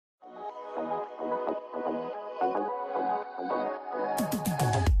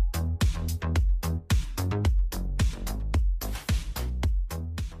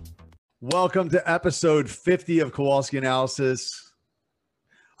Welcome to episode 50 of Kowalski Analysis.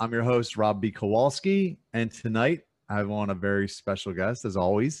 I'm your host, Rob B. Kowalski, and tonight I have on a very special guest, as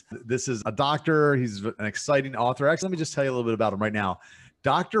always. This is a doctor. He's an exciting author. Actually, let me just tell you a little bit about him right now.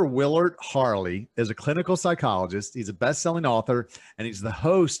 Dr. Willard Harley is a clinical psychologist. He's a best-selling author, and he's the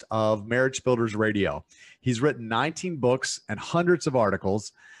host of Marriage Builders Radio. He's written 19 books and hundreds of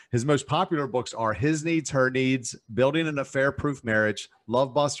articles. His most popular books are His Needs, Her Needs, Building an Affair-Proof Marriage,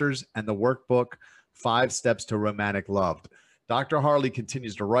 Love Busters, and the workbook, 5 Steps to Romantic Love. Dr. Harley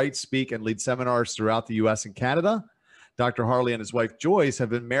continues to write, speak, and lead seminars throughout the U.S. and Canada. Dr. Harley and his wife, Joyce,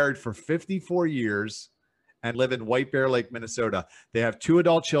 have been married for 54 years and live in White Bear Lake, Minnesota. They have 2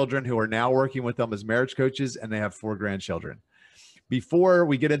 adult children who are now working with them as marriage coaches, and they have 4 grandchildren. Before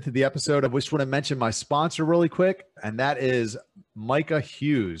we get into the episode, I just want to mention my sponsor really quick, and that is Micah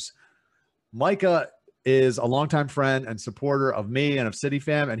Hughes. Micah is a longtime friend and supporter of me and of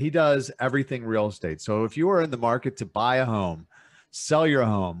CityFam, and he does everything real estate. So if you are in the market to buy a home, sell your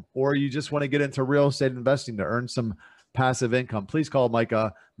home, or you just want to get into real estate investing to earn some passive income, please call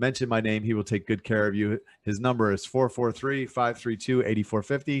Micah. Mention my name. He will take good care of you. His number is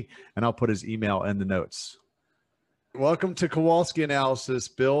 443-532-8450, and I'll put his email in the notes. Welcome to Kowalski Analysis,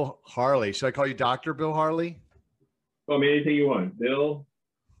 Bill Harley. Should I call you Dr. Bill Harley? Call me anything you want. Bill,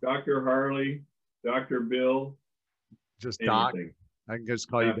 Dr. Harley, Dr. Bill. Just anything. Doc? I can just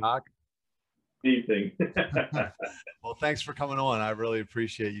call you Doc? Anything. Well, thanks for coming on. I really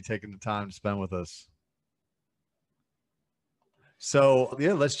appreciate you taking the time to spend with us. So,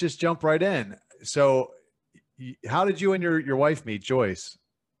 yeah, let's just jump right in. So, how did you and your wife meet, Joyce?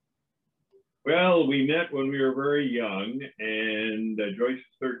 Well, we met when we were very young, and Joyce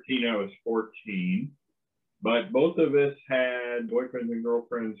was 13, I was 14. But both of us had boyfriends and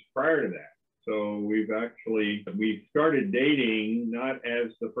girlfriends prior to that. So we started dating not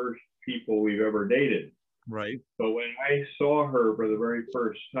as the first people we've ever dated. Right. But when I saw her for the very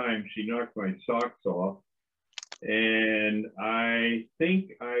first time, she knocked my socks off. And I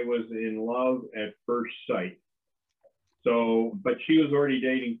think I was in love at first sight. So, but she was already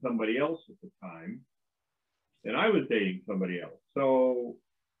dating somebody else at the time, and I was dating somebody else. So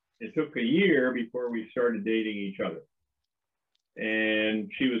it took a year before we started dating each other.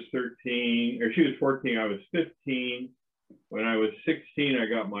 And she was 14, I was 15. When I was 16, I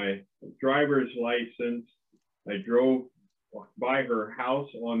got my driver's license. I drove by her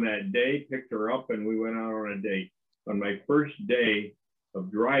house on that day, picked her up, and we went out on a date. On my first day of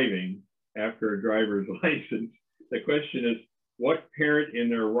driving after a driver's license, the question is, what parent in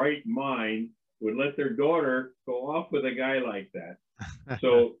their right mind would let their daughter go off with a guy like that?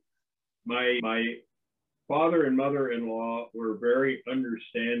 So my father and mother-in-law were very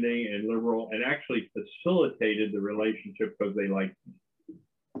understanding and liberal, and actually facilitated the relationship because they liked me.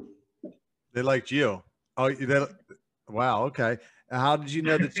 They liked you. Oh, wow. Okay. How did you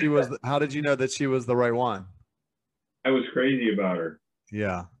know that she was? How did you know that she was the right one? I was crazy about her.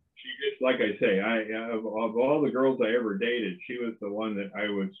 Yeah. She just, like I say, of all the girls I ever dated, she was the one that I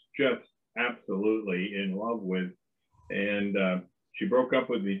was just absolutely in love with. And she broke up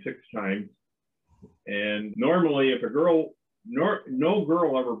with me 6 times. And normally, if a girl, no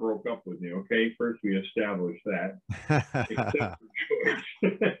girl ever broke up with me, okay? First, we established that, except for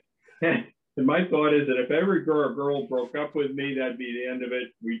Joyce. And my thought is that if every girl broke up with me, that'd be the end of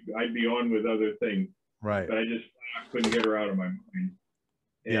it. I'd be on with other things. Right. But I couldn't get her out of my mind.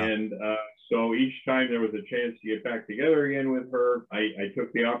 Yeah. And so each time there was a chance to get back together again with her, I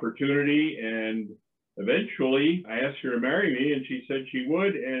took the opportunity, and eventually I asked her to marry me, and she said she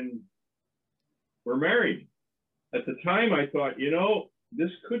would, and we're married. At the time, I thought,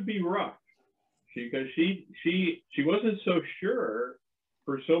 this could be rough, because she wasn't so sure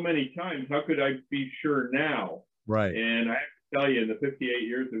for so many times. How could I be sure now? Right. And I have to tell you, in the 58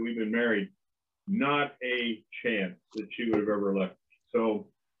 years that we've been married, not a chance that she would have ever left. So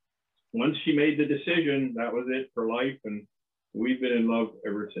once she made the decision, that was it for life. And we've been in love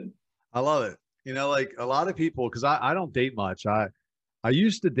ever since. I love it. Like a lot of people, because I don't date much. I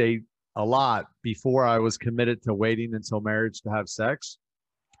used to date a lot before I was committed to waiting until marriage to have sex.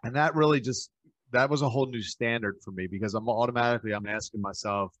 And that really that was a whole new standard for me, because I'm asking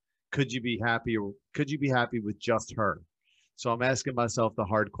myself, could you be happy with just her? So I'm asking myself the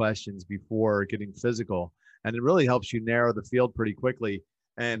hard questions before getting physical. And it really helps you narrow the field pretty quickly.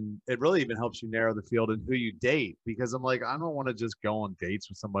 And it really even helps you narrow the field in who you date, because I'm like, I don't want to just go on dates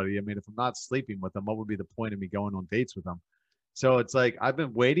with somebody. I mean, if I'm not sleeping with them, what would be the point of me going on dates with them? So it's like, I've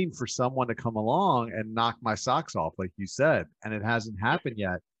been waiting for someone to come along and knock my socks off, like you said, and it hasn't happened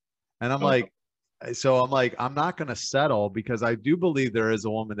yet. And I'm like, So I'm like, I'm not going to settle because I do believe there is a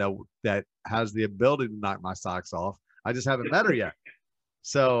woman that has the ability to knock my socks off. I just haven't met her yet.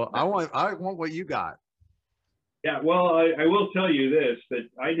 So I want what you got. Yeah, well, I will tell you this, that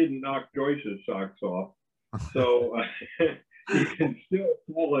I didn't knock Joyce's socks off. So you can still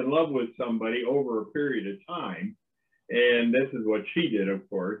fall in love with somebody over a period of time. And this is what she did, of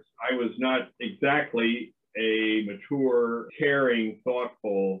course. I was not exactly a mature, caring,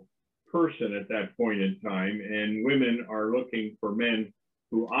 thoughtful person at that point in time. And women are looking for men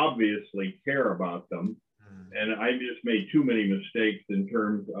who obviously care about them. And I just made too many mistakes in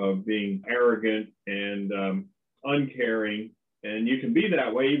terms of being arrogant and uncaring. And you can be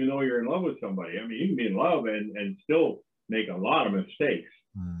that way even though you're in love with somebody. I mean, you can be in love and still make a lot of mistakes.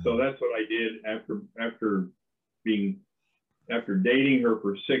 So that's what I did after dating her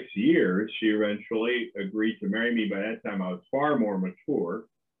for 6 years. She eventually agreed to marry me. By that time, I was far more mature.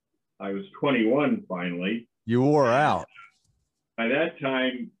 I was 21 finally. You wore out. By that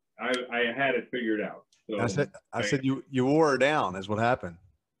time, I had it figured out. So I said you wore her down is what happened.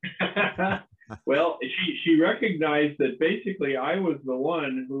 Well, she recognized that basically I was the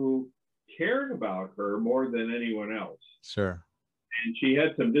one who cared about her more than anyone else. Sure. And she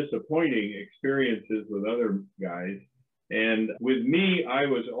had some disappointing experiences with other guys. And with me, I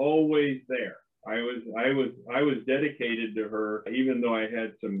was always there. I was dedicated to her, even though I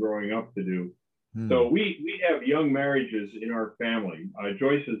had some growing up to do. So we have young marriages in our family.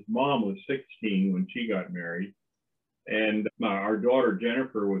 Joyce's mom was 16 when she got married. And our daughter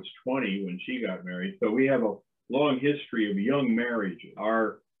Jennifer was 20 when she got married. So we have a long history of young marriages.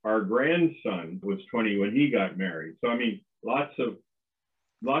 Our grandson was 20 when he got married. So I mean, lots of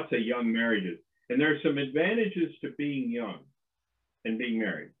young marriages. And there's some advantages to being young and being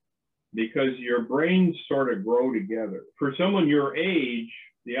married because your brains sort of grow together. For someone your age,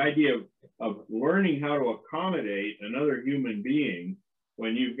 the idea of learning how to accommodate another human being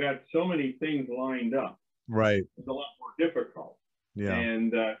when you've got so many things lined up, right, is a lot more difficult. Yeah.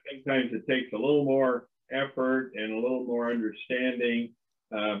 And sometimes it takes a little more effort and a little more understanding.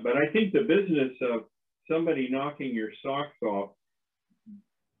 But I think the business of somebody knocking your socks off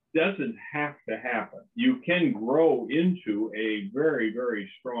doesn't have to happen. You can grow into a very, very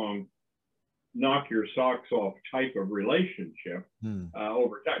strong knock your socks off type of relationship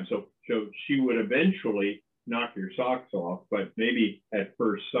over time. So she would eventually knock your socks off, but maybe at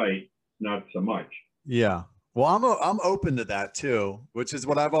first sight, not so much. Yeah. Well, I'm open to that too, which is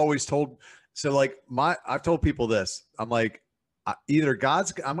what I've always told. So like I've told people this, I'm like, either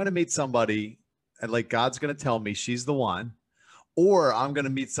I'm going to meet somebody and like, God's going to tell me she's the one, or I'm going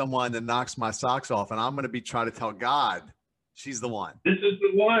to meet someone that knocks my socks off and I'm going to be trying to tell God she's the one. This is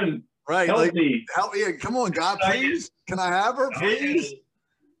the one. Right. Help me. Help me. Come on, God, please. Can I have her, please?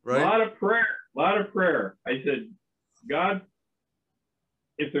 Right. A lot of prayer. I said, God,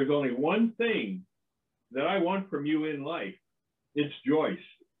 if there's only one thing that I want from you in life, it's Joyce.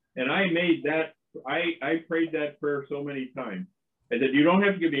 And I made that, I prayed that prayer so many times. I said, you don't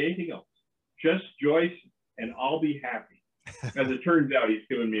have to give me anything else. Just Joyce and I'll be happy. As it turns out, he's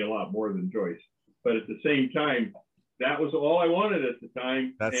given me a lot more than Joyce. But at the same time, that was all I wanted at the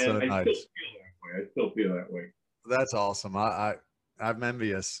time. That's and so nice. I still feel that way. That's awesome. I'm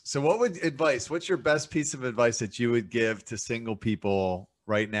envious. So what's your best piece of advice that you would give to single people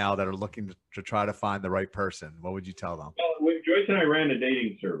right now that are looking to try to find the right person? What would you tell them? Well, Joyce and I ran a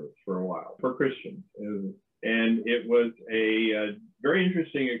dating service for a while for Christians. And it was a very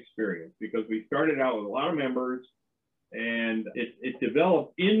interesting experience because we started out with a lot of members and it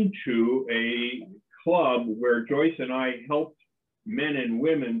developed into a club where Joyce and I helped men and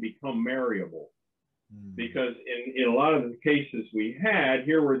women become marriable. Because in a lot of the cases we had,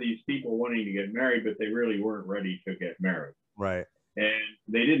 here were these people wanting to get married, but they really weren't ready to get married. Right. And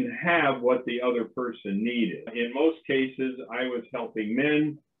they didn't have what the other person needed. In most cases, I was helping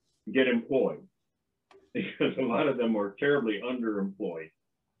men get employed because a lot of them were terribly underemployed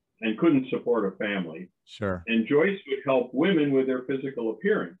and couldn't support a family. Sure. And Joyce would help women with their physical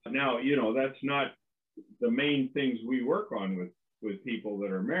appearance. Now, that's not the main things we work on with people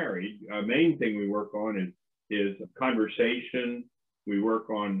that are married. Main thing we work on is conversation. We work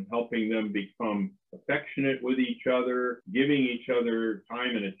on helping them become affectionate with each other, giving each other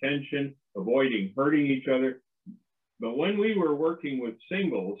time and attention, avoiding hurting each other. But when we were working with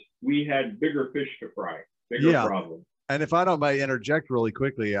singles, we had bigger fish to fry, bigger problems. And if I don't might interject really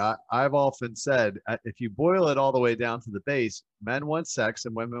quickly, I've often said, if you boil it all the way down to the base, men want sex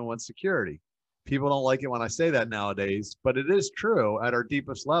and women want security. People don't like it when I say that nowadays, but it is true at our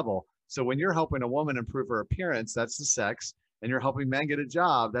deepest level. So when you're helping a woman improve her appearance, that's the sex. and you're helping men get a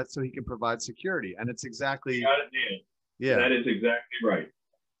job, that's so he can provide security. And it's exactly, Got it, Dan. yeah, That is exactly right.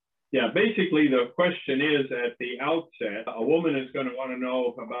 Yeah, basically the question is at the outset, a woman is going to want to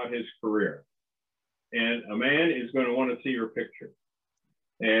know about his career, and a man is going to want to see your picture.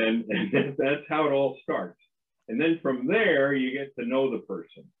 And that's how it all starts. And then from there, you get to know the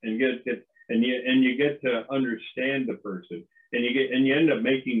person and you get to understand the person, and you end up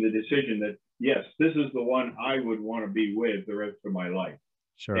making the decision that, yes, this is the one I would want to be with the rest of my life.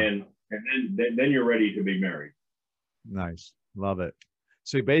 sure. And then you're ready to be married. Nice. Love it.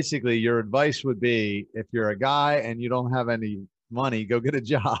 So basically your advice would be, if you're a guy and you don't have any money, go get a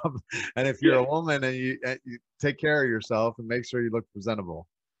job. And if you're a woman and you take care of yourself and make sure you look presentable.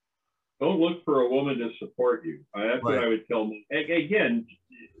 Don't look for a woman to support you. That's what I would tell them. Again,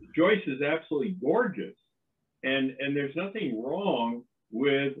 Joyce is absolutely gorgeous. And there's nothing wrong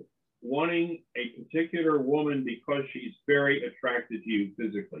with wanting a particular woman because she's very attracted to you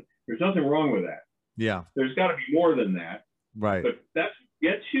physically. There's nothing wrong with that. Yeah. There's got to be more than that. Right. But that's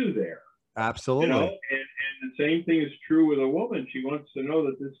what gets you there. Absolutely. You know, and the same thing is true with a woman. She wants to know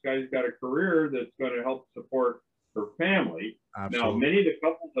that this guy's got a career that's going to help support her family. Absolutely. Now, many of the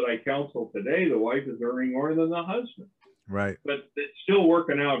couples that I counsel today, the wife is earning more than the husband. Right. But it's still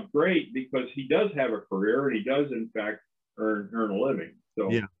working out great because he does have a career and he does, in fact, earn a living.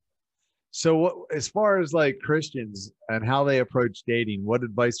 So yeah. So what, as far as like Christians and how they approach dating, what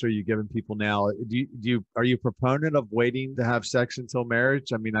advice are you giving people now? Are you a proponent of waiting to have sex until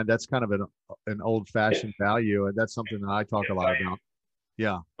marriage? I mean, that's kind of an old fashioned value, and that's something that I talk a lot about.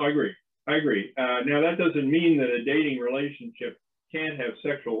 Yeah. I agree. Now that doesn't mean that a dating relationship can't have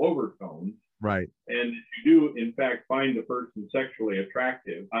sexual overtones. Right. And if you do, in fact, find the person sexually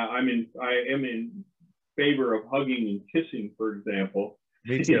attractive, I am in favor of hugging and kissing, for example.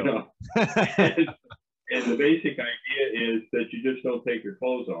 Me too. You know? and the basic idea is that you just don't take your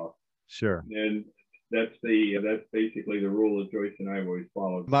clothes off. Sure. And that's basically the rule that Joyce and I have always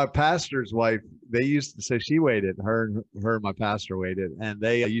followed. My pastor's wife, they used to say, she waited, her and my pastor waited, and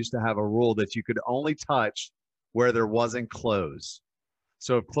they used to have a rule that you could only touch where there wasn't clothes.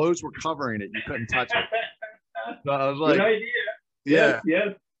 So if clothes were covering it, you couldn't touch it. So I was like, good idea. Yeah. Yes.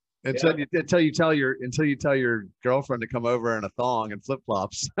 Until you tell your girlfriend to come over in a thong and flip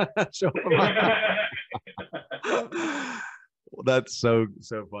flops. That's so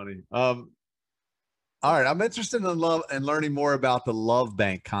funny. All right, I'm interested in love and learning more about the love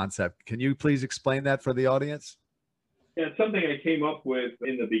bank concept. Can you please explain that for the audience? Yeah, it's something I came up with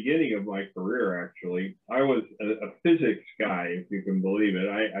in the beginning of my career, actually. I was a physics guy, if you can believe it.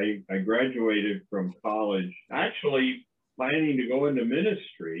 I graduated from college actually planning to go into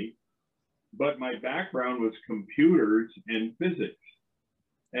ministry, but my background was computers and physics.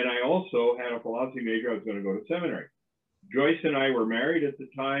 And I also had a philosophy major. I was going to go to seminary. Joyce and I were married at the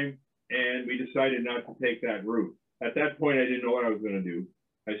time, and we decided not to take that route. At that point, I didn't know what I was going to do.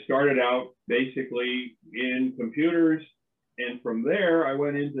 I started out basically in computers, and from there, I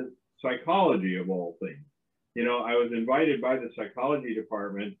went into psychology of all things. You know, I was invited by the psychology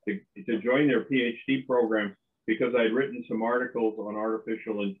department to join their PhD program because I'd written some articles on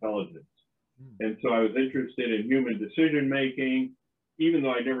artificial intelligence. And so I was interested in human decision making, even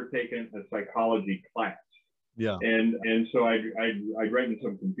though I'd never taken a psychology class. Yeah. And so I'd written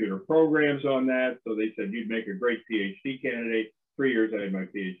some computer programs on that. So they said, you'd make a great PhD candidate. 3 years I had my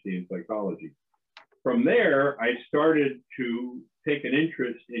PhD in psychology. From there, I started to take an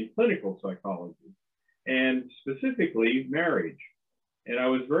interest in clinical psychology and specifically marriage. And I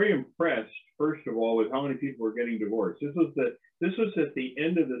was very impressed, first of all, with how many people were getting divorced. This was at the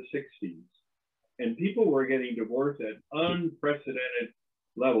end of the 60s, and people were getting divorced at unprecedented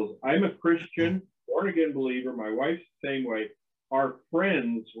levels. I'm a Christian, born-again believer. My wife's the same way. Our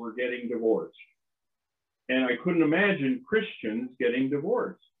friends were getting divorced. And I couldn't imagine Christians getting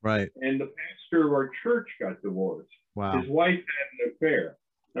divorced. Right. And the pastor of our church got divorced. Wow. His wife had an affair.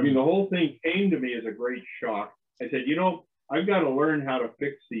 I mean, the whole thing came to me as a great shock. I said, you know, I've got to learn how to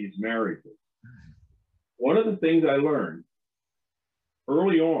fix these marriages. One of the things I learned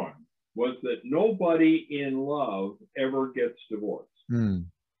early on was that nobody in love ever gets divorced.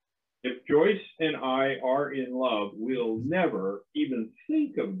 If Joyce and I are in love, we'll never even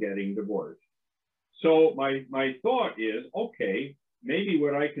think of getting divorced. So my thought is, okay, maybe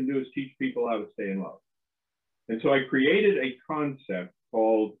what I can do is teach people how to stay in love. And so I created a concept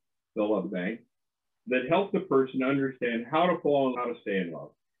called the Love Bank that helped the person understand how to fall and how to stay in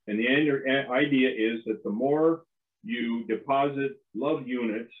love. And the idea is that the more you deposit love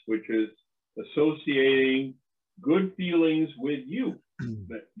units, which is associating good feelings with you,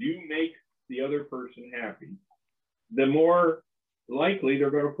 that you make the other person happy, the more likely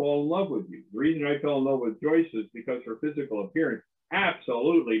they're going to fall in love with you. The reason I fell in love with Joyce is because her physical appearance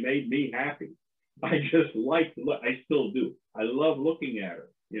absolutely made me happy. I just liked, I still do. I love looking at her,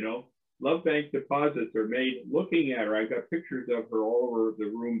 you know. Love bank deposits are made looking at her. I've got pictures of her all over the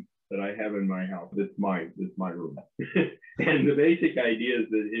room that I have in my house. It's mine. It's my room. And the basic idea is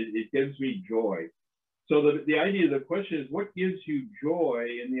that it gives me joy. So the idea, the question is, what gives you joy?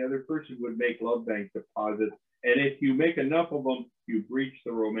 And the other person would make love bank deposits. And if you make enough of them, you breach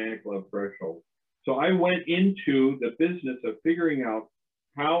the romantic love threshold. So I went into the business of figuring out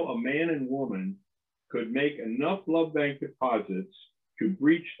how a man and woman could make enough love bank deposits to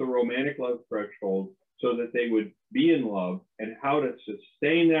breach the romantic love threshold so that they would be in love, and how to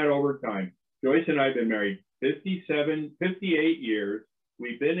sustain that over time. Joyce and I have been married 58 years.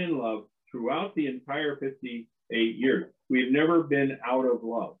 We've been in love throughout the entire 58 years. We've never been out of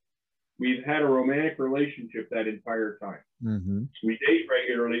love. We've had a romantic relationship that entire time. Mm-hmm. We date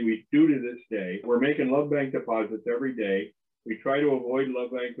regularly. We do to this day. We're making love bank deposits every day. We try to avoid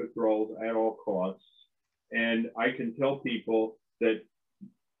love bank withdrawals at all costs. And I can tell people that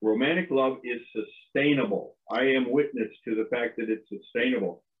romantic love is sustainable. I am witness to the fact that it's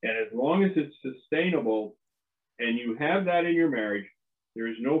sustainable. And as long as it's sustainable and you have that in your marriage, there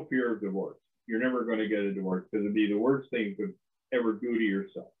is no fear of divorce. You're never going to get a divorce because it'd be the worst thing you could ever do to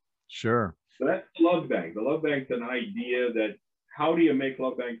yourself. Sure. So that's the love bank. The love bank's an idea that how do you make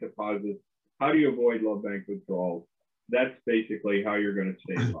love bank deposits? How do you avoid love bank withdrawals? That's basically how you're going to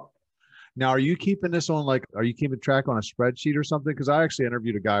stay in love. Now, are you keeping this on, like, are you keeping track on a spreadsheet or something? Because I actually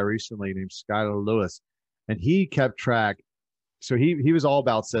interviewed a guy recently named Skylar Lewis, and he kept track. So he was all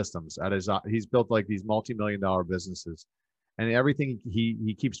about systems at his, he's built like these multi-million-dollar businesses, and everything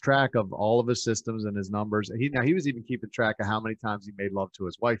he keeps track of all of his systems and his numbers. He was even keeping track of how many times he made love to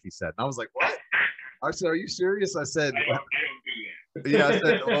his wife, he said. And I was like, what? I said, are you serious? I said, I don't do that. yeah,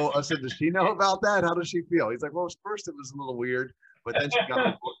 I said, does she know about that? How does she feel? He's like, well, first it was a little weird, but then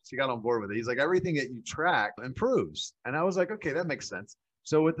she got on board with it. He's like, everything that you track improves. And I was like, okay, that makes sense.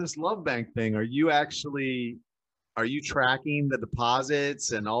 So with this love bank thing, are you tracking the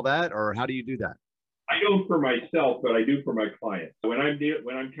deposits and all that, or how do you do that? I don't for myself, but I do for my clients. When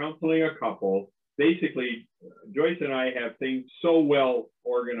I'm counseling a couple, basically, Joyce and I have things so well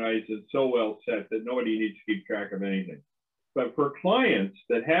organized and so well set that nobody needs to keep track of anything. But for clients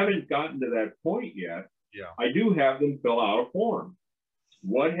that haven't gotten to that point yet, I do have them fill out a form.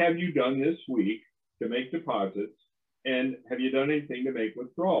 What have you done this week to make deposits? And have you done anything to make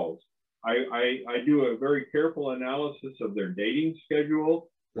withdrawals? I do a very careful analysis of their dating schedule,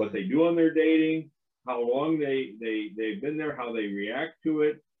 what they do on their dating, how long they've been there, how they react to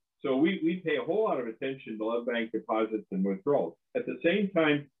it. So we pay a whole lot of attention to love bank deposits and withdrawals. At the same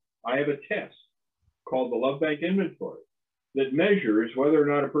time, I have a test called the Love Bank Inventory that measures whether or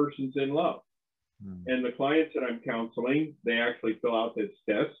not a person's in love. And the clients that I'm counseling, they actually fill out this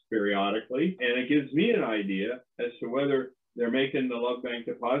test periodically, and it gives me an idea as to whether they're making the love bank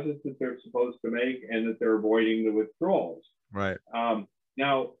deposits that they're supposed to make and that they're avoiding the withdrawals. Right.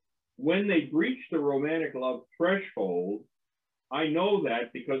 Now, when they breach the romantic love threshold, I know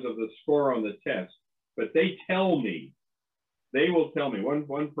that because of the score on the test, but they will tell me.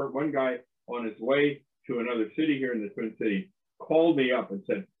 One guy on his way to another city here in the Twin Cities called me up and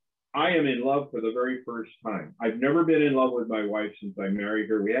said, I am in love for the very first time. I've never been in love with my wife since I married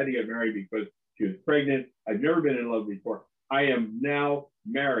her. We had to get married because she was pregnant. I've never been in love before. I am now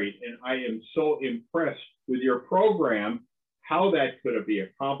married, and I am so impressed with your program, how that could be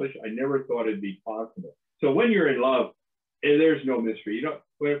accomplished. I never thought it'd be possible. So when you're in love, there's no mystery. You know,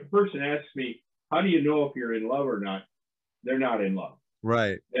 when a person asks me, how do you know if you're in love or not? They're not in love.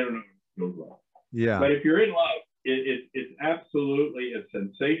 Right. They don't know if you're in love. Yeah. But if you're in love, it's absolutely a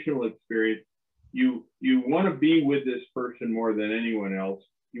sensational experience. You want to be with this person more than anyone else.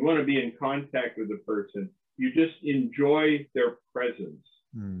 You want to be in contact with the person. You just enjoy their presence.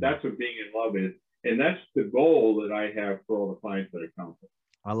 That's what being in love is. And that's the goal that I have for all the clients that I counsel.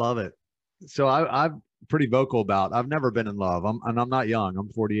 I love it. So I'm pretty vocal about, I've never been in love. I'm not young. I'm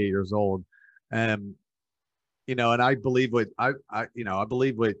 48 years old. And, and I believe I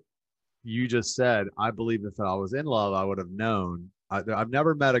believe what you just said. I believe if I was in love, I would have known. I've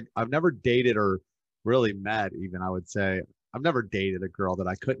never dated or really met even, I would say. I've never dated a girl that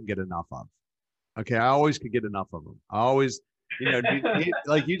I couldn't get enough of. Okay. I always could get enough of them. I always,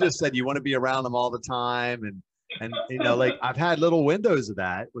 like you just said, you want to be around them all the time. And like I've had little windows of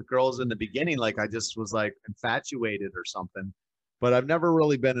that with girls in the beginning. Like I just was like infatuated or something, but I've never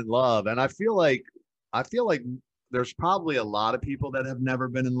really been in love. And I feel like there's probably a lot of people that have never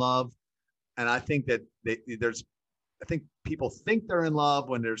been in love. And I think that there's I think people think they're in love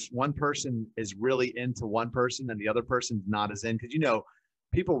when there's one person is really into one person and the other person's not as in, because, you know,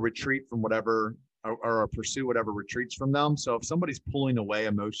 people retreat from whatever or pursue whatever retreats from them. So if somebody's pulling away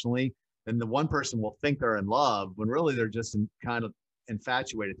emotionally, then the one person will think they're in love when really they're just kind of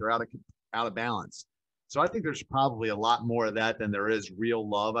infatuated. They're out of balance. So I think there's probably a lot more of that than there is real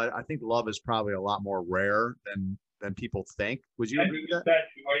love. I think love is probably a lot more rare than people think. Would you agree with that?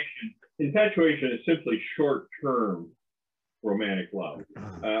 Infatuation is simply short-term romantic love. In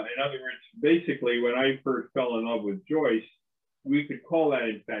other words, basically, when I first fell in love with Joyce, we could call that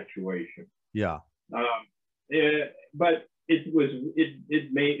infatuation. Yeah. But it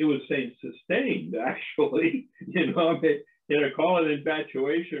was saying sustained, actually. Call it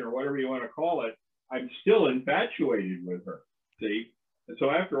infatuation or whatever you want to call it. I'm still infatuated with her. See, and so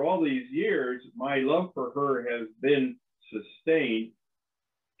after all these years, my love for her has been sustained,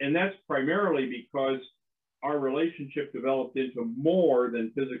 and that's primarily because our relationship developed into more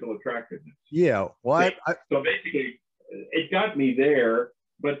than physical attractiveness. Yeah. What? So basically, it got me there,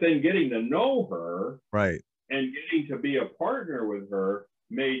 but then getting to know her, right, and getting to be a partner with her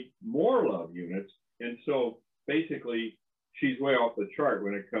made more love units. And so basically, she's way off the chart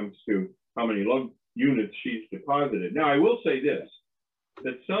when it comes to how many love units she's deposited. Now, I will say this,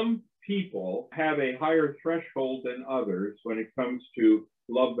 that some people have a higher threshold than others when it comes to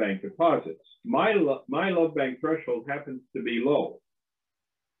love bank deposits. My love bank threshold happens to be low.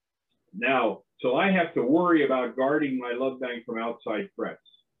 Now, so I have to worry about guarding my love bank from outside threats.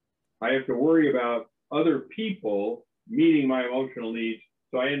 I have to worry about other people meeting my emotional needs,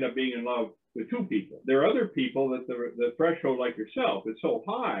 so I end up being in love with two people. There are other people that the threshold, like yourself, is so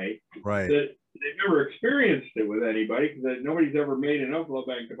high, right, that they've never experienced it with anybody, because nobody's ever made enough love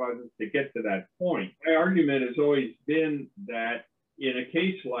bank deposits to get to that point. My argument has always been that in a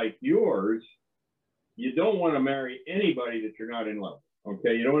case like yours, you don't want to marry anybody that you're not in love with.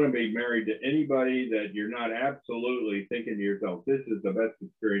 Okay, you don't want to be married to anybody that you're not absolutely thinking to yourself, this is the best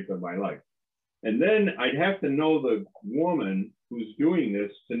experience of my life. And then I'd have to know the woman who's doing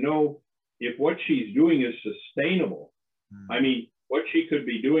this to know if what she's doing is sustainable. I mean, what she could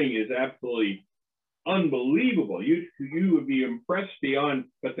be doing is absolutely unbelievable. You would be impressed beyond,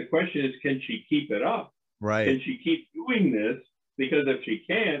 but the question is, can she keep it up? Right. Can she keep doing this? Because if she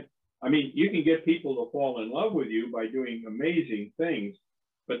can't, I mean, you can get people to fall in love with you by doing amazing things,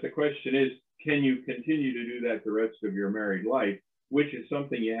 but the question is, can you continue to do that the rest of your married life, which is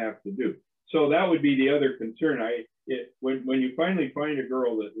something you have to do. So that would be the other concern. When you finally find a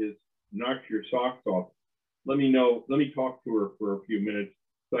girl that is knocks your socks off, let me talk to her for a few minutes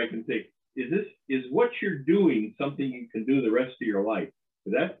so I can think, is what you're doing something you can do the rest of your life?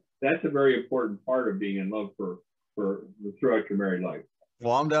 That's a very important part of being in love for throughout your married life.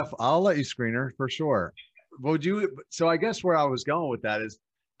 Well, I'll let you screen her for sure. So I guess where I was going with that is,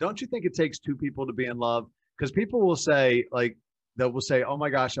 don't you think it takes two people to be in love? Because people will say, like, they will say, oh my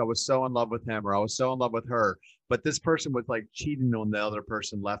gosh, I was so in love with him, or I was so in love with her, but this person was like cheating on the other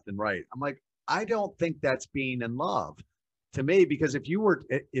person left and right. I'm like, I don't think that's being in love to me, because if you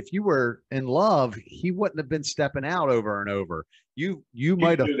were in love, he wouldn't have been stepping out over and over. You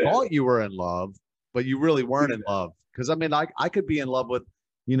might have thought you were in love, but you really weren't in love. Because I mean, I could be in love with,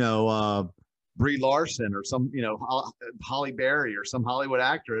 Brie Larson or some, Holly Berry or some Hollywood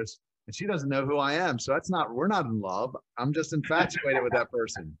actress, and she doesn't know who I am. So we're not in love. I'm just infatuated with that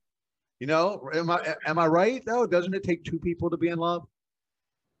person. Am I right though? Doesn't it take two people to be in love?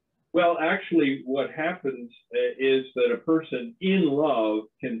 Well, actually, what happens is that a person in love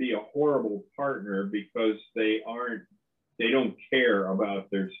can be a horrible partner because they don't care about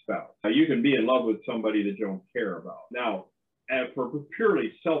their spouse. Now, you can be in love with somebody that you don't care about. Now, for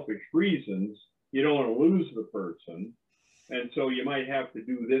purely selfish reasons, you don't want to lose the person. And so you might have to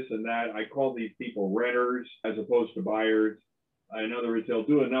do this and that. I call these people renters as opposed to buyers. In other words, they'll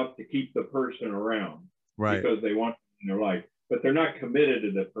do enough to keep the person around, right, because they want them in their life, but they're not committed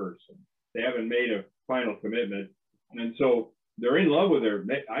to the person. They haven't made a final commitment. And so they're in love with her.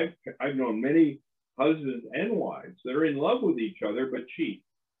 I've known many husbands and wives that are in love with each other, but cheat.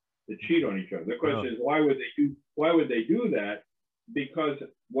 They cheat on each other. The question is, why would they do that? Because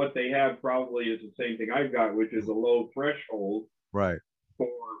what they have probably is the same thing I've got, which is a low threshold, right, for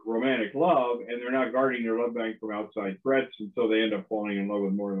romantic love, and they're not guarding their love bank from outside threats, and so they end up falling in love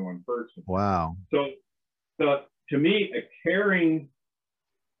with more than one person. Wow. So to me,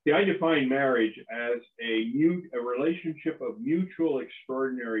 I define marriage as a relationship of mutual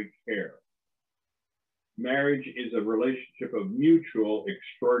extraordinary care. Marriage is a relationship of mutual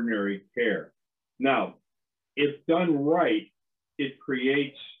extraordinary care. Now, if done right, it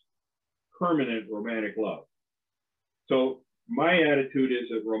creates permanent romantic love. So my attitude is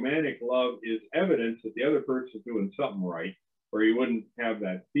that romantic love is evidence that the other person's doing something right, or you wouldn't have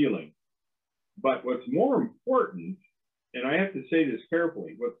that feeling. But what's more important, and I have to say this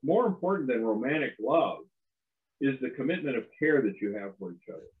carefully, what's more important than romantic love is the commitment of care that you have for each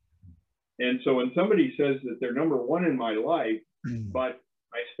other. And so when somebody says that they're number one in my life, but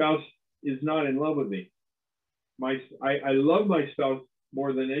my spouse is not in love with me, I love my spouse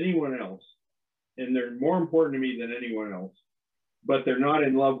more than anyone else, and they're more important to me than anyone else, but they're not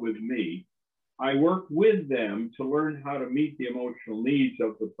in love with me. I work with them to learn how to meet the emotional needs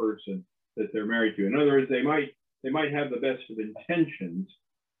of the person that they're married to. In other words, they might have the best of intentions.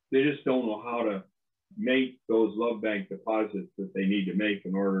 They just don't know how to make those love bank deposits that they need to make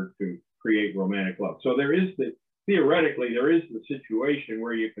in order to create romantic love. So theoretically, there is the situation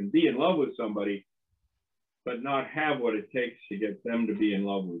where you can be in love with somebody, but not have what it takes to get them to be in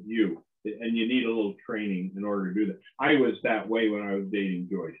love with you. And you need a little training in order to do that. I was that way when I was dating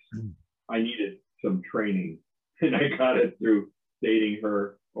Joyce. I needed some training, and I got it through dating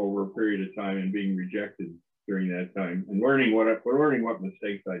her over a period of time and being rejected during that time, and learning what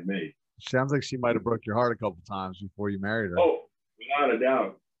mistakes I'd made. Sounds like she might have broke your heart a couple times before you married her. Oh, without a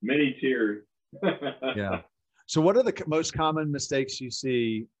doubt, many tears. Yeah. So what are the most common mistakes you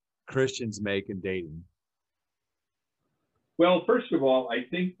see Christians make in dating? Well, first of all, I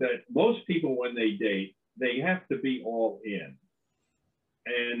think that most people, when they date, they have to be all in.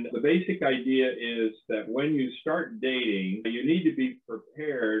 And the basic idea is that when you start dating, you need to be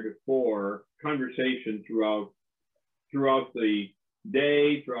prepared for conversation throughout the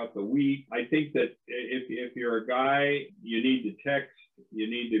day, throughout the week. I think that if you're a guy, you need to text, you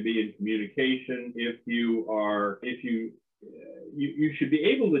need to be in communication. You should be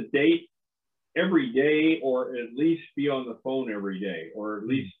able to date every day, or at least be on the phone every day, or at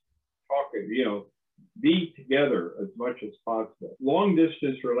least talk, be together as much as possible. Long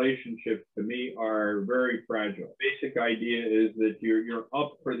distance relationships to me are very fragile. Basic idea is that you're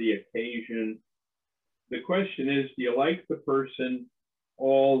up for the occasion. The question is, do you like the person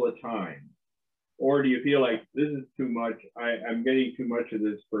all the time? Or do you feel like this is too much? I'm getting too much of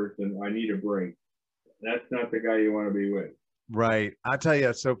this person. I need a break. That's not the guy you want to be with. Right. I tell you,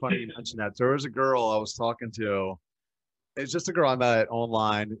 it's so funny you mentioned that. So there was a girl I was talking to. It's just a girl I met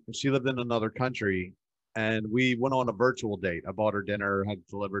online. She lived in another country, and we went on a virtual date. I bought her dinner, had it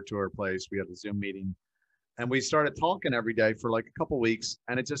delivered to her place. We had a Zoom meeting, and we started talking every day for like a couple of weeks.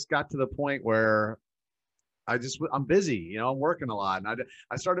 And it just got to the point where I'm busy, I'm working a lot. And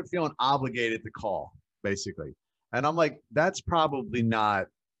I started feeling obligated to call, basically. And I'm like, that's probably not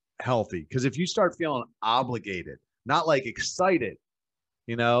healthy. Because if you start feeling obligated, not like excited,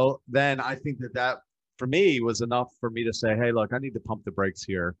 then I think that for me was enough for me to say, hey, look, I need to pump the brakes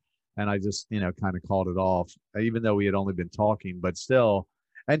here. And I just, kind of called it off, even though we had only been talking, but still.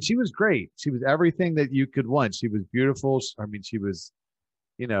 And she was great. She was everything that you could want. She was beautiful. I mean, she was,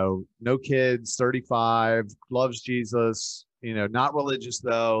 no kids, 35, loves Jesus, not religious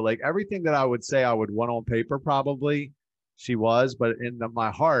though. Like everything that I would say I would want on paper, probably she was, but in my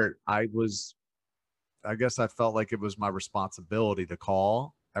heart, I guess I felt like it was my responsibility to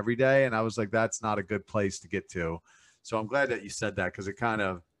call every day. And I was like, that's not a good place to get to. So I'm glad that you said that, because it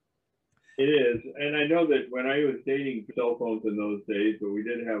is. And I know that when I was dating, cell phones in those days, but we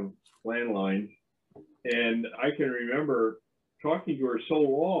did have landlines. And I can remember talking to her so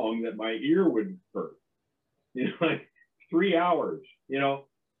long that my ear would hurt, like 3 hours.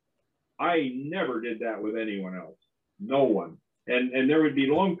 I never did that with anyone else. No one. And there would be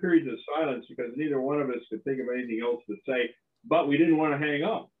long periods of silence because neither one of us could think of anything else to say, but we didn't want to hang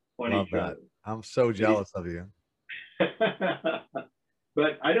up on each other. I'm so jealous of you.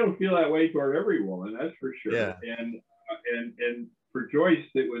 But I don't feel that way toward every woman, that's for sure. Yeah. And for Joyce,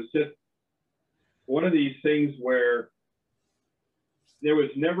 it was just one of these things where there was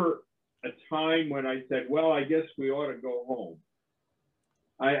never a time when I said, well, I guess we ought to go home.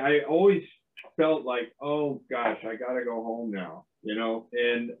 I always felt like, oh gosh, I got to go home now,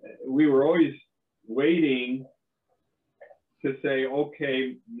 and we were always waiting to say,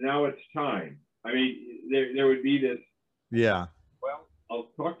 okay, now it's time. I mean, there would be this, yeah, well,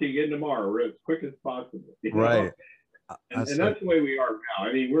 I'll talk to you again tomorrow, as quick as possible. Right. And that's the way we are now.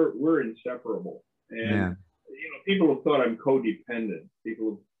 I mean, we're inseparable. And people have thought I'm codependent.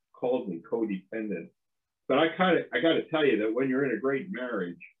 People have called me codependent. But I got to tell you that when you're in a great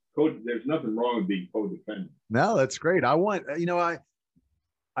marriage, there's nothing wrong with being codependent. No, that's great. I've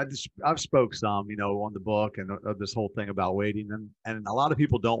spoke some, on the book and this whole thing about waiting, and a lot of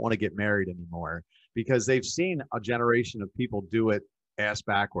people don't want to get married anymore because they've seen a generation of people do it ass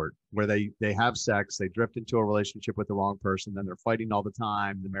backward, where they have sex, they drift into a relationship with the wrong person, then they're fighting all the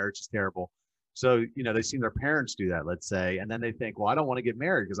time, the marriage is terrible. So, you know, they've seen their parents do that, let's say, and then they think, well, I don't want to get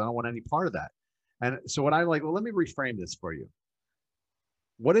married because I don't want any part of that. And so what I'm like, well, let me reframe this for you.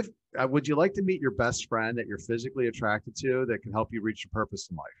 What if, would you like to meet your best friend that you're physically attracted to that can help you reach your purpose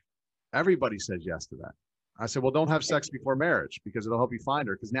in life? Everybody says yes to that. I said, well, don't have sex before marriage because it'll help you find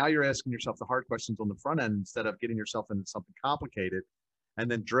her. Because now you're asking yourself the hard questions on the front end instead of getting yourself into something complicated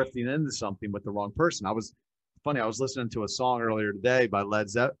and then drifting into something with the wrong person. I was listening to a song earlier today by Led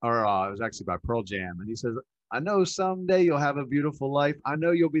Zeppelin, or it was actually by Pearl Jam. And he says, I know someday you'll have a beautiful life. I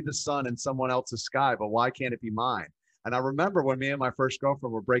know you'll be the sun in someone else's sky, but why can't it be mine? And I remember when me and my first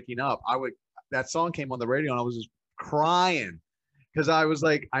girlfriend were breaking up, that song came on the radio and I was just crying because I was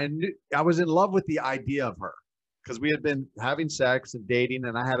like, I knew I was in love with the idea of her because we had been having sex and dating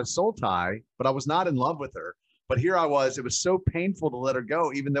and I had a soul tie, but I was not in love with her. But here I was, it was so painful to let her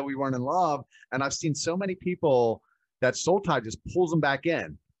go, even though we weren't in love. And I've seen so many people that soul tie just pulls them back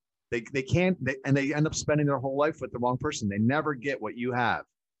in. They can't, and they end up spending their whole life with the wrong person. They never get what you have.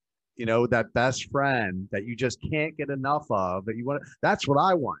 You know, that best friend that you just can't get enough of that you want. That's what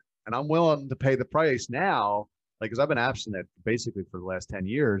I want. And I'm willing to pay the price now, like, because I've been abstinent basically for the last 10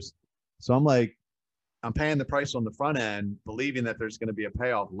 years. So I'm like, I'm paying the price on the front end, believing that there's going to be a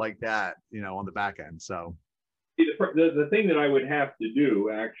payoff like that, you know, on the back end. So the thing that I would have to do,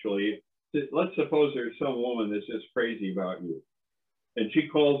 actually, let's suppose there's some woman that's just crazy about you. And she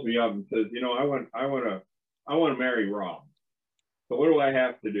calls me up and says, you know, I want to marry Rob. So what do I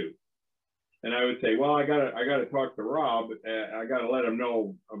have to do? And I would say, well, I gotta talk to Rob. I gotta let him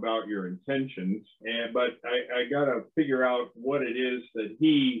know about your intentions, but I gotta figure out what it is that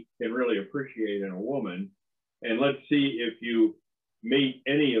he can really appreciate in a woman, and let's see if you meet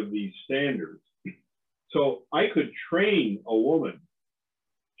any of these standards. So I could train a woman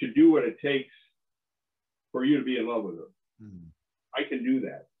to do what it takes for you to be in love with her. Mm-hmm. I can do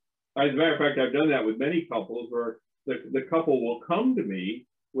that. As a matter of fact, I've done that with many couples where the couple will come to me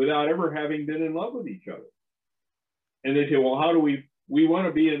without ever having been in love with each other. And they say, well, how do we want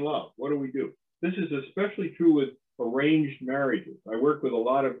to be in love? What do we do? This is especially true with arranged marriages. I work with a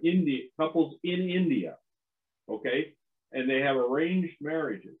lot of couples in India, okay? And they have arranged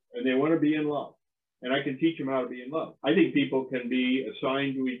marriages and they want to be in love. And I can teach them how to be in love. I think people can be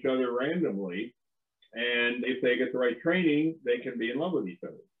assigned to each other randomly. And if they get the right training, they can be in love with each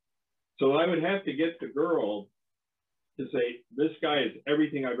other. So I would have to get the girl to say, this guy is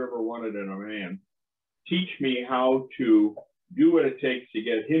everything I've ever wanted in a man. Teach me how to do what it takes to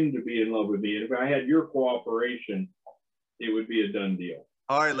get him to be in love with me. And if I had your cooperation, it would be a done deal.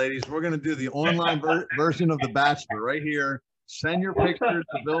 All right, ladies, we're going to do the online version of The Bachelor right here. Send your picture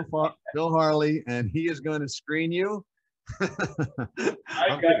to Bill Harley, and he is going to screen you. I've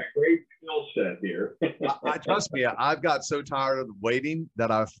got a great skill set here. I trust me, I've got so tired of waiting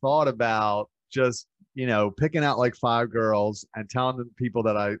that I've thought about just, you know, picking out like 5 girls and telling the people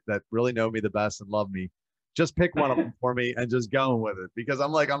that really know me the best and love me, just pick one of them for me and just going with it. Because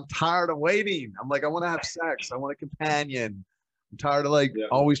I'm like, I'm tired of waiting. I'm like, I want to have sex. I want a companion. I'm tired of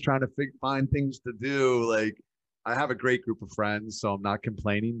always trying to find things to do. Like, I have a great group of friends, so I'm not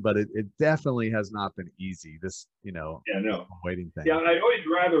complaining, but it definitely has not been easy, this, you know, waiting thing. Yeah, and I'd always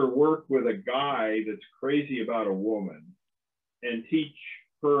rather work with a guy that's crazy about a woman and teach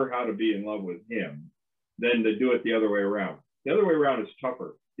her how to be in love with him than to do it the other way around. The other way around is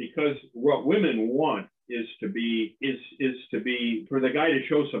tougher because what women want is to be for the guy to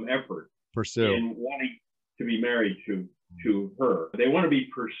show some effort in wanting to be married to her. They want to be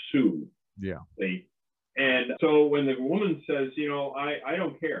pursued. Yeah. And so when the woman says, you know, I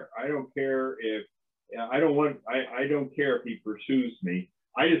don't care. I don't care if I don't care if he pursues me.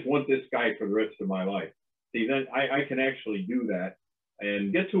 I just want this guy for the rest of my life. See, then I can actually do that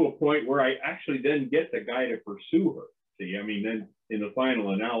and get to a point where I actually then get the guy to pursue her. See, I mean, then in the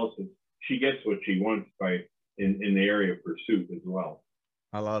final analysis, she gets what she wants in the area of pursuit as well.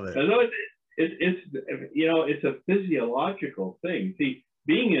 I love it. It's a physiological thing. See,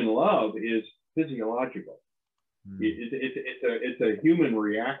 being in love is physiological. It's a human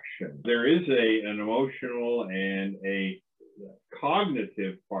reaction. There is an emotional and a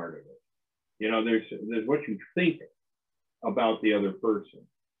cognitive part of it. You know, there's what you think about the other person.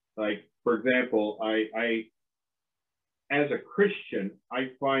 Like, for example, I as a Christian,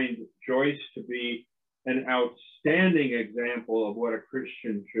 I find Joyce to be an outstanding example of what a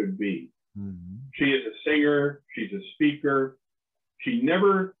Christian should be. Mm-hmm. She is a singer, she's a speaker. She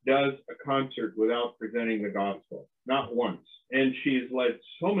never does a concert without presenting the gospel, not once. And she's led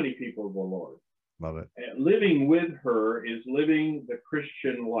so many people to the Lord. Love it. Living with her is living the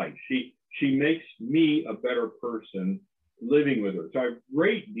Christian life. She makes me a better person living with her. So I have a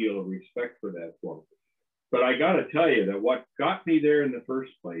great deal of respect for that woman. But I got to tell you that what got me there in the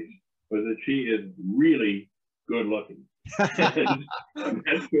first place was that she is really good looking. and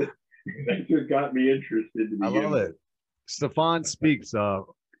that's what got me interested to begin I love with. it. Stefan Speaks,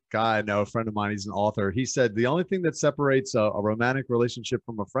 guy I know, a friend of mine, he's an author. He said the only thing that separates a romantic relationship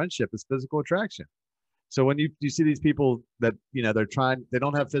from a friendship is physical attraction. So when you see these people that, you know, they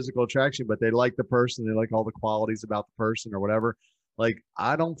don't have physical attraction, but they like the person, they like all the qualities about the person or whatever. Like,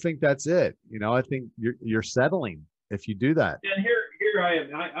 I don't think that's it. You know, I think you're settling if you do that. And here I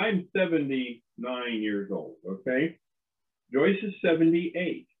am. I'm 79 years old. Okay. Joyce is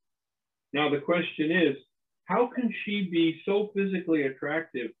 78. Now the question is, how can she be so physically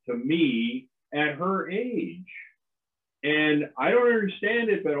attractive to me at her age? And I don't understand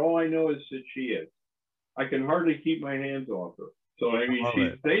it, but all I know is that she is. I can hardly keep my hands off her. So, I mean,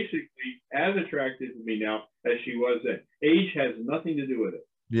 she's basically as attractive to me now as she was then. Age has nothing to do with it.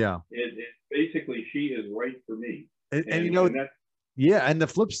 Yeah. It basically, she is right for me. And you know, yeah. And the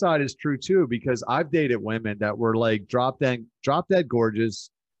flip side is true too, because I've dated women that were like drop dead gorgeous.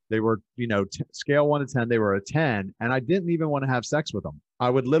 They were, you know, scale 1 to 10, they were a 10. And I didn't even want to have sex with them. I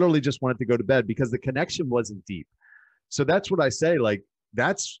would literally just want to go to bed because the connection wasn't deep. So that's what I say. Like,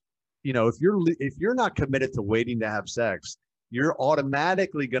 that's, you know, if you're not committed to waiting to have sex, you're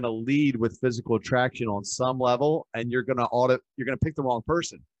automatically going to lead with physical attraction on some level. And you're going to pick the wrong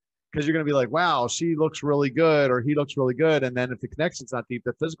person, because you're going to be like, wow, she looks really good, or he looks really good. And then if the connection's not deep,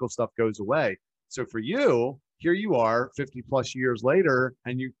 the physical stuff goes away. So for you, here you are 50 plus years later,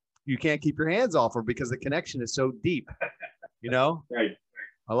 and you can't keep your hands off her because the connection is so deep, you know? Right.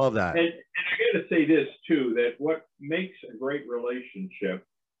 I love that. And I got to say this too, that what makes a great relationship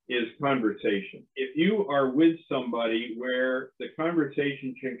is conversation. If you are with somebody where the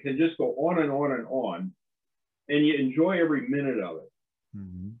conversation can just go on and on and on, and you enjoy every minute of it,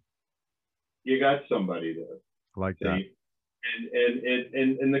 you got somebody there. Like that.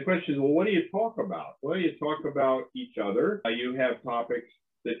 And the question is, well, what do you talk about? Well, you talk about each other. You have topics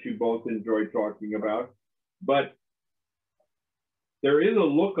that you both enjoy talking about, but there is a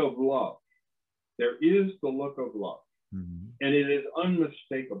look of love. There is the look of love, and it is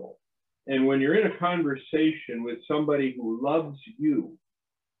unmistakable. And when you're in a conversation with somebody who loves you,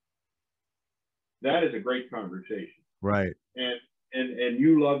 that is a great conversation. Right. And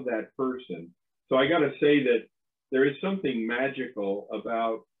you love that person. So I got to say that there is something magical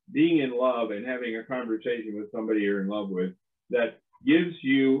about being in love and having a conversation with somebody you're in love with that gives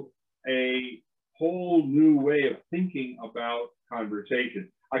you a whole new way of thinking about conversation.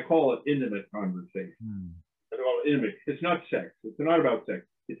 I call it intimate conversation. I call it intimate. It's not sex. It's not about sex.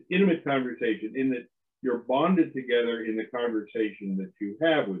 It's intimate conversation, in that you're bonded together in the conversation that you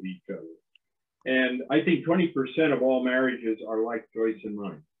have with each other. And I think 20% of all marriages are like Joyce and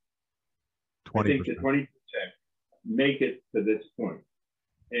mine. 20%. I think that 20% make it to this point,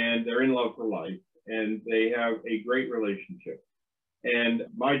 and they're in love for life, and they have a great relationship. And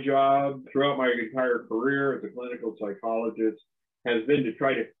my job throughout my entire career as a clinical psychologist has been to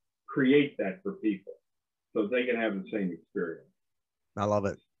try to create that for people so they can have the same experience. I love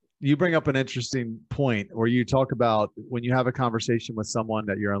it. You bring up an interesting point where you talk about when you have a conversation with someone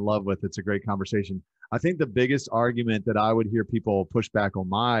that you're in love with, it's a great conversation. I think the biggest argument that I would hear people push back on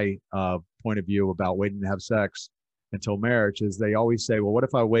my point of view about waiting to have sex until marriage is they always say, well, what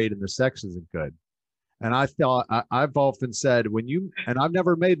if I wait and the sex isn't good? And I've often said, and I've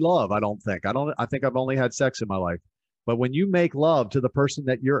never made love. I think I've only had sex in my life, but when you make love to the person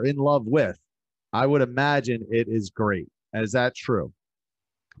that you're in love with, I would imagine it is great. Is that true?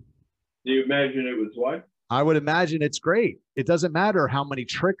 Do you imagine it was what? I would imagine it's great. It doesn't matter how many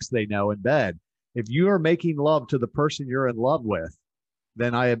tricks they know in bed. If you are making love to the person you're in love with,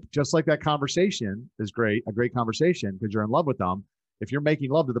 then just like that conversation is great, a great conversation because you're in love with them. If you're making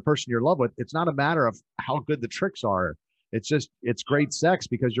love to the person you're in love with, it's not a matter of how good the tricks are. It's great sex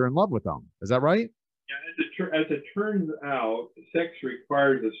because you're in love with them. Is that right? Yeah, as it turns out, sex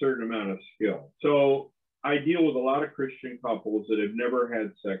requires a certain amount of skill. So I deal with a lot of Christian couples that have never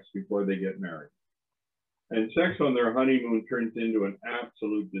had sex before they get married. And sex on their honeymoon turns into an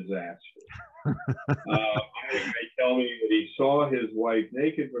absolute disaster. I tell me that he saw his wife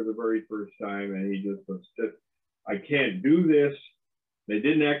naked for the very first time, and he just was I can't do this. They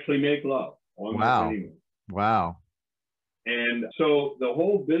didn't actually make love on the honeymoon. Wow. And so the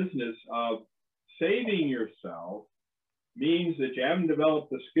whole business of saving yourself means that you haven't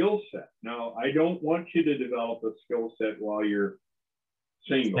developed the skill set. Now, I don't want you to develop a skill set while you're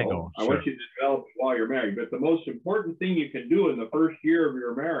single. I sure. want you to develop it while you're married. But the most important thing you can do in the first year of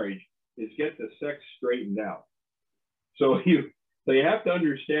your marriage is get the sex straightened out. So you have to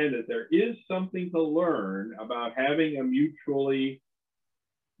understand that there is something to learn about having a mutually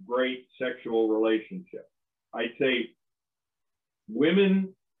great sexual relationship. I'd say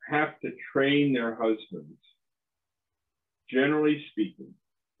women have to train their husbands, generally speaking,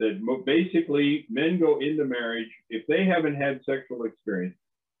 that basically men go into marriage, if they haven't had sexual experience,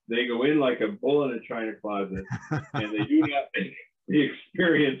 they go in like a bull in a china closet, and they do not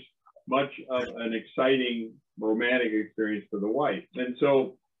experience much of an exciting romantic experience for the wife. And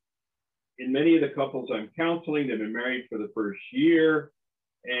so in many of the couples I'm counseling, they've been married for the first year,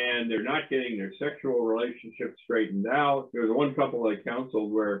 and they're not getting their sexual relationship straightened out. There was one couple I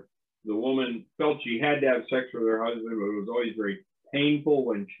counseled where the woman felt she had to have sex with her husband, but it was always very painful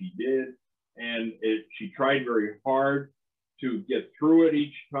when she did. And she tried very hard to get through it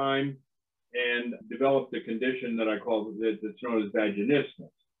each time and developed a condition that I call that's known as vaginismus.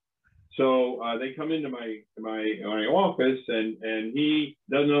 So they come into my office, and he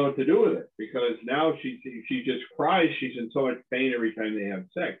doesn't know what to do with it, because now she just cries. She's in so much pain every time they have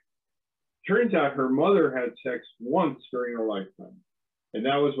sex. Turns out her mother had sex once during her lifetime, and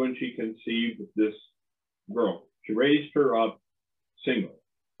that was when she conceived this girl. She raised her up single.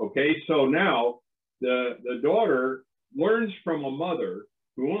 Okay, so now the daughter learns from a mother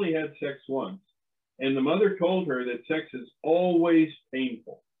who only had sex once, and the mother told her that sex is always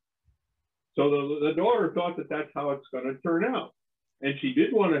painful. So the daughter thought that that's how it's going to turn out. And she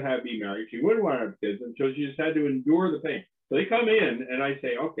did want to be married. She wouldn't want to have kids. And so she just had to endure the pain. So they come in, and I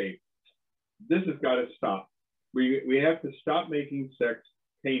say, okay, this has got to stop. We have to stop making sex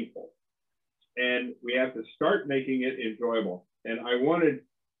painful. And we have to start making it enjoyable. And I wanted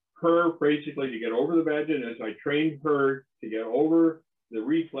her basically to get over the vaginismus. I trained her to get over the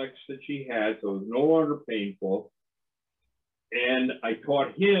reflex that she had, so it was no longer painful. And I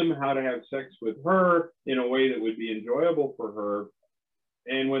taught him how to have sex with her in a way that would be enjoyable for her.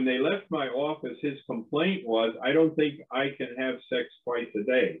 And when they left my office, his complaint was, I don't think I can have sex twice a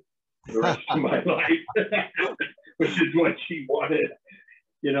day for the rest of my life, which is what she wanted.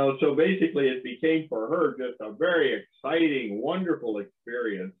 You know, so basically it became for her just a very exciting, wonderful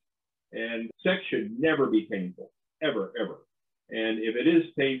experience. And sex should never be painful, ever, ever. And if it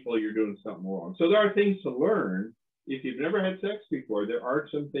is painful, you're doing something wrong. So there are things to learn. If you've never had sex before, there are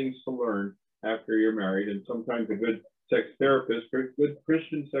some things to learn after you're married. And sometimes a good sex therapist, or a good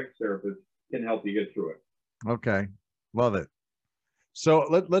Christian sex therapist, can help you get through it. Okay. Love it. So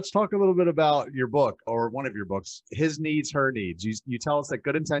let's talk a little bit about your book, or one of your books, His Needs, Her Needs. You tell us that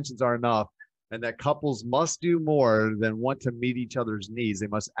good intentions are enough, and that couples must do more than want to meet each other's needs. They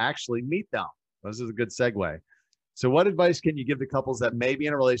must actually meet them. This is a good segue. So what advice can you give to couples that may be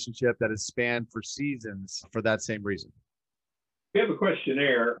in a relationship that has spanned for seasons for that same reason? We have a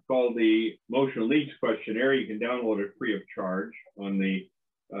questionnaire called the Emotional Needs Questionnaire. You can download it free of charge on the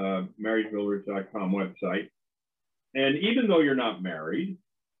marriagebuilders.com website. And even though you're not married,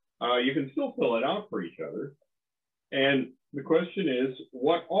 you can still fill it out for each other. And the question is,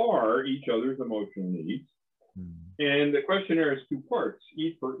 what are each other's emotional needs? And the questionnaire has two parts.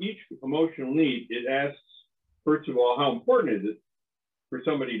 For each emotional need, it asks, first of all, how important is it for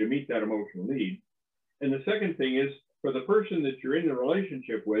somebody to meet that emotional need? And the second thing is, for the person that you're in the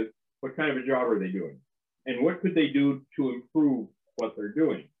relationship with, what kind of a job are they doing? And what could they do to improve what they're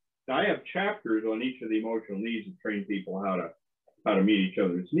doing? Now, I have chapters on each of the emotional needs to train people how to meet each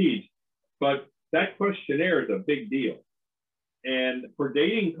other's needs. But that questionnaire is a big deal. And for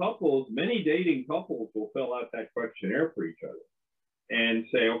dating couples, many dating couples will fill out that questionnaire for each other and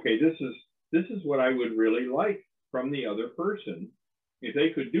say, okay, this is what I would really like from the other person. If they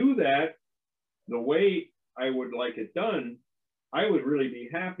could do that the way I would like it done, I would really be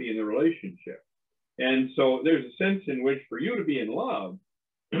happy in the relationship. And so there's a sense in which for you to be in love,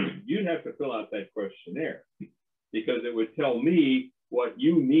 you'd have to fill out that questionnaire, because it would tell me what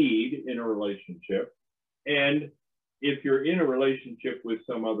you need in a relationship. And if you're in a relationship with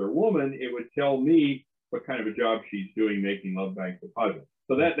some other woman, it would tell me what kind of a job she's doing making love bank deposits.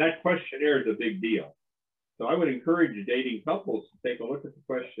 So that questionnaire is a big deal. So I would encourage dating couples to take a look at the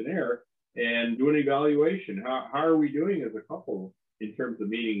questionnaire and do an evaluation. How are we doing as a couple in terms of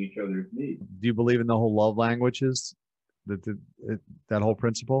meeting each other's needs? Do you believe in the whole love languages? That whole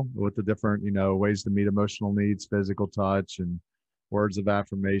principle with the different, ways to meet emotional needs, physical touch and words of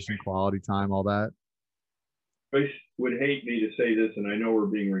affirmation, quality time, all that? Joyce would hate me to say this, and I know we're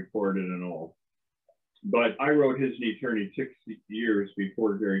being recorded and all, but I wrote His Needs, Her Needs 60 years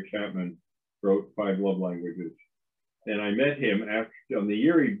before Gary Chapman wrote 5 Love Languages. And I met him after on the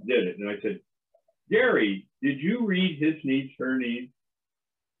year he did it. And I said, Gary, did you read His Needs, Her Needs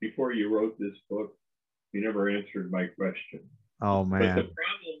before you wrote this book? He never answered my question. Oh, man. But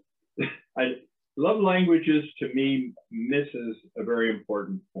the problem, love languages to me misses a very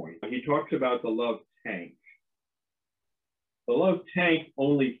important point. He talks about the love tank. The love tank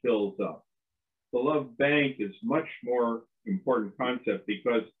only fills up. The love bank is much more important concept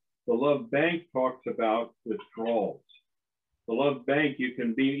because the love bank talks about withdrawals. The love bank, you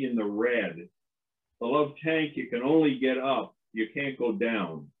can be in the red. The love tank, you can only get up. You can't go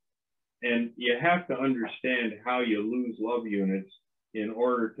down. And you have to understand how you lose love units in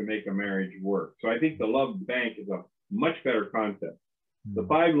order to make a marriage work. So I think the love bank is a much better concept. The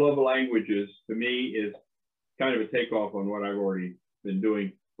 5 love languages, to me, is kind of a takeoff on what I've already been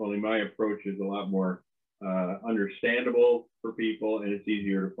doing, only my approach is a lot more understandable for people and it's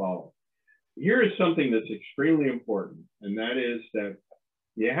easier to follow. Here is something that's extremely important, and that is that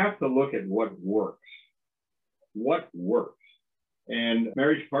you have to look at what works. What works? And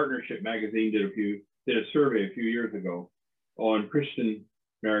Marriage Partnership Magazine did a survey a few years ago on Christian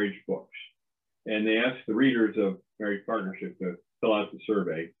marriage books. And they asked the readers of Marriage Partnership to fill out the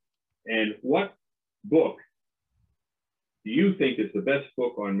survey. And what book do you think is the best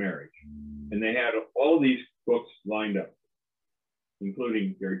book on marriage? And they had all these books lined up,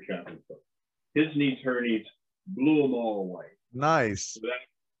 including Gary Chapman's book. His Needs, Her Needs blew them all away. Nice. So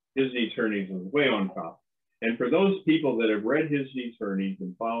that His Needs, Her Needs was way on top. And for those people that have read His Needs, Her Needs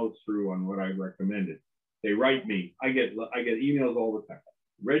and followed through on what I recommended, they write me. I get emails all the time.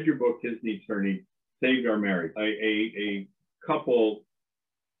 Read your book, His Needs, Her Needs, saved our marriage. A couple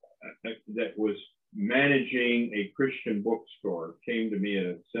that was managing a Christian bookstore came to me at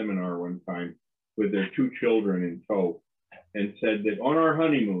a seminar one time with their 2 children in tow and said that on our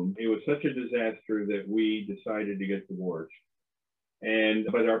honeymoon, it was such a disaster that we decided to get divorced.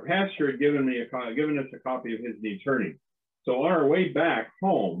 But our pastor had given us a copy of His Needs, Her Needs. So on our way back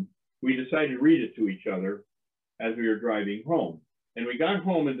home, we decided to read it to each other as we were driving home. And we got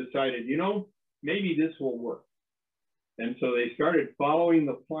home and decided, you know, maybe this will work. And so they started following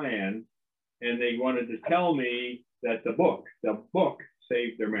the plan, and they wanted to tell me that the book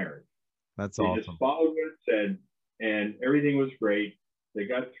saved their marriage. That's awesome. They just followed what it said, and everything was great. They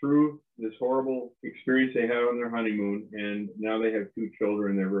got through this horrible experience they had on their honeymoon, and now they have 2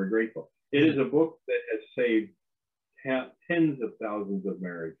 children. They're very grateful. It is a book that has saved tens of thousands of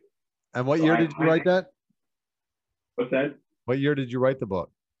marriages. And what year did you write that? What's that? What year did you write the book?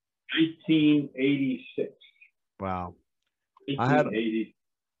 1986. Wow. 1980.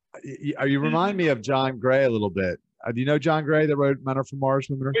 You remind me of John Gray a little bit. Do you know John Gray that wrote Men Are From Mars,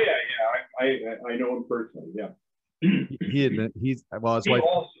 Women Are? Yeah. I know him personally. Yeah. His wife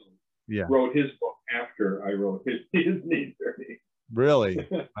also wrote his book after I wrote His Needs, Her Needs. Really?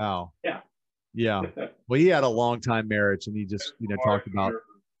 Wow. Yeah. Well, he had a long time marriage, and he just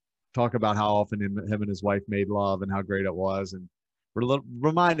talk about how often him and his wife made love and how great it was, and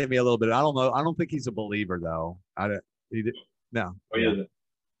reminded me a little bit. I don't know. I don't think he's a believer though. No. Oh, yeah.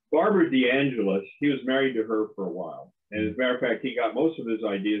 Barbara DeAngelis, he was married to her for a while, and as a matter of fact, he got most of his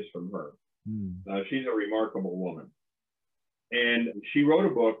ideas from her. She's a remarkable woman, and she wrote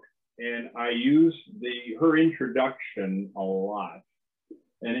a book, and I use her introduction a lot.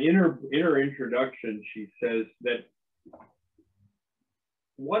 And in her introduction, she says that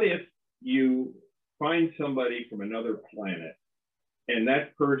what if you find somebody from another planet, and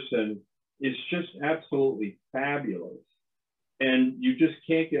that person is just absolutely fabulous, and you just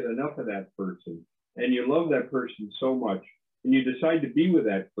can't get enough of that person, and you love that person so much, and you decide to be with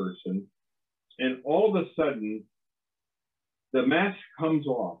that person, and all of a sudden, the mask comes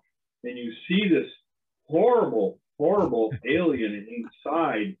off, and you see this horrible, horrible alien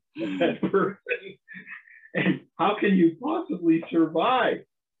inside that person. And how can you possibly survive?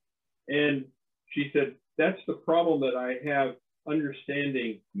 And she said, that's the problem that I have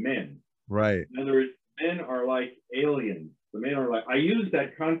understanding men. Right. In other words, men are like aliens. The men are like, I use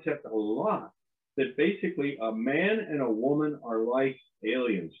that concept a lot, that basically a man and a woman are like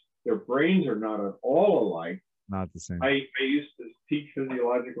aliens. Their brains are not at all alike. Not the same. I used to teach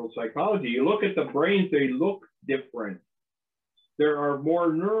physiological psychology. You look at the brains, they look different. There are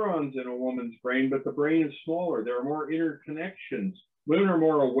more neurons in a woman's brain, but the brain is smaller. There are more interconnections. Women are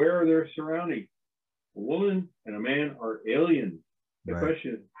more aware of their surroundings. A woman and a man are aliens. The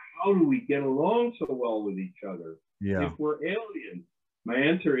question is, how do we get along so well with each other if we're aliens? My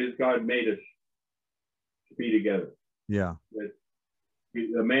answer is God made us to be together. Yeah. That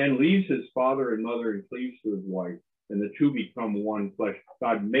the man leaves his father and mother and cleaves to his wife, and the two become one flesh.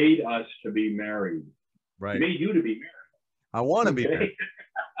 God made us to be married. Right. He made you to be married. I want to be married.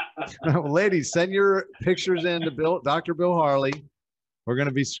 Ladies, send your pictures in to Dr. Bill Harley. We're going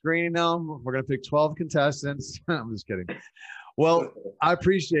to be screening them. We're going to pick 12 contestants. I'm just kidding. Well, I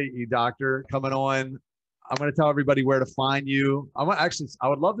appreciate you, doctor, coming on. I'm going to tell everybody where to find you. I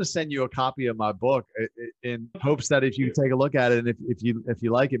would love to send you a copy of my book in hopes that if you take a look at it and if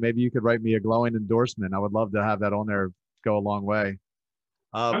you like it, maybe you could write me a glowing endorsement. I would love to have that on there. Go a long way.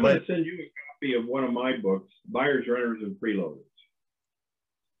 I'm going to send you a copy of one of my books, Buyers, Renters, and Freeloaders.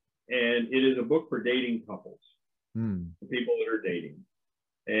 And it is a book for dating couples, for people that are dating.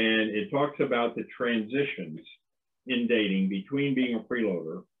 And it talks about the transitions in dating between being a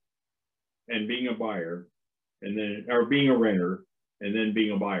freeloader and being a buyer, and then, or being a renter and then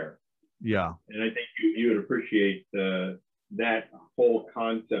being a buyer. Yeah. And I think you would appreciate that whole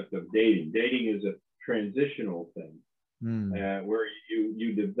concept of dating. Dating is a transitional thing where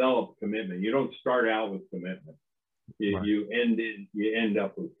you develop commitment. You don't start out with commitment. Right. You end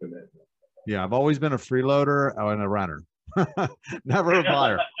up with commitment. Yeah, I've always been a freeloader and a renter. Never a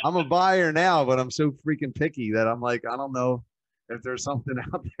buyer. I'm a buyer now, but I'm so freaking picky that I'm like, I don't know if there's something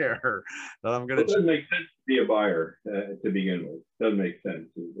out there that I'm gonna. It doesn't make sense to be a buyer to begin with. It doesn't make sense.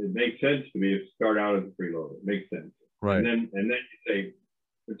 It makes sense to me if you start out as a freeloader. It makes sense. Right. And then you say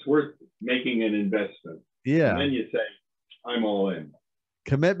it's worth making an investment. Yeah. And then you say, I'm all in.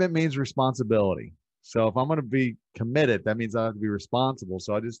 Commitment means responsibility. So if I'm going to be committed, that means I have to be responsible.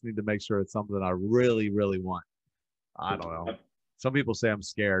 So I just need to make sure it's something that I really, really want. I don't know. Some people say I'm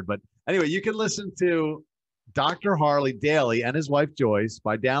scared, but anyway, you can listen to Dr. Harley daily and his wife Joyce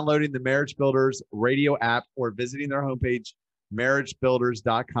by downloading the Marriage Builders radio app or visiting their homepage,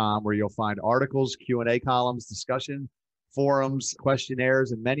 marriagebuilders.com, where you'll find articles, Q&A columns, discussion forums,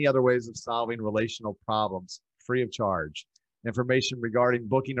 questionnaires, and many other ways of solving relational problems free of charge. Information regarding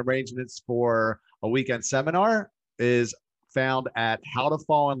booking arrangements for a weekend seminar is found at How to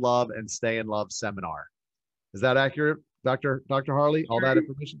Fall in Love and Stay in Love seminar. Is that accurate, Dr. Harley? All that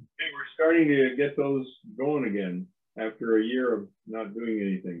information? Hey, we're starting to get those going again after a year of not doing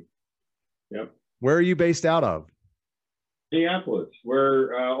anything. Yep. Where are you based out of? Minneapolis,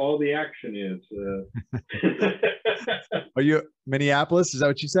 where all the action is. Are you Minneapolis? Is that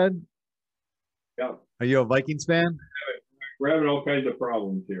what you said? Yeah. Are you a Vikings fan? We're having all kinds of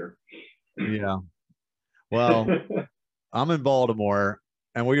problems here. Yeah. Well, I'm in Baltimore,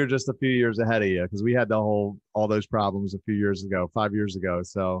 and we were just a few years ahead of you because we had all those problems a few years ago, 5 years ago.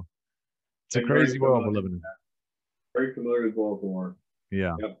 So it's a crazy world we're living in. Very familiar with Baltimore.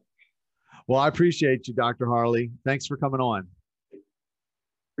 Yeah. Yep. Well, I appreciate you, Dr. Harley. Thanks for coming on.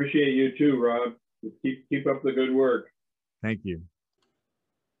 Appreciate you too, Rob. Keep up the good work. Thank you.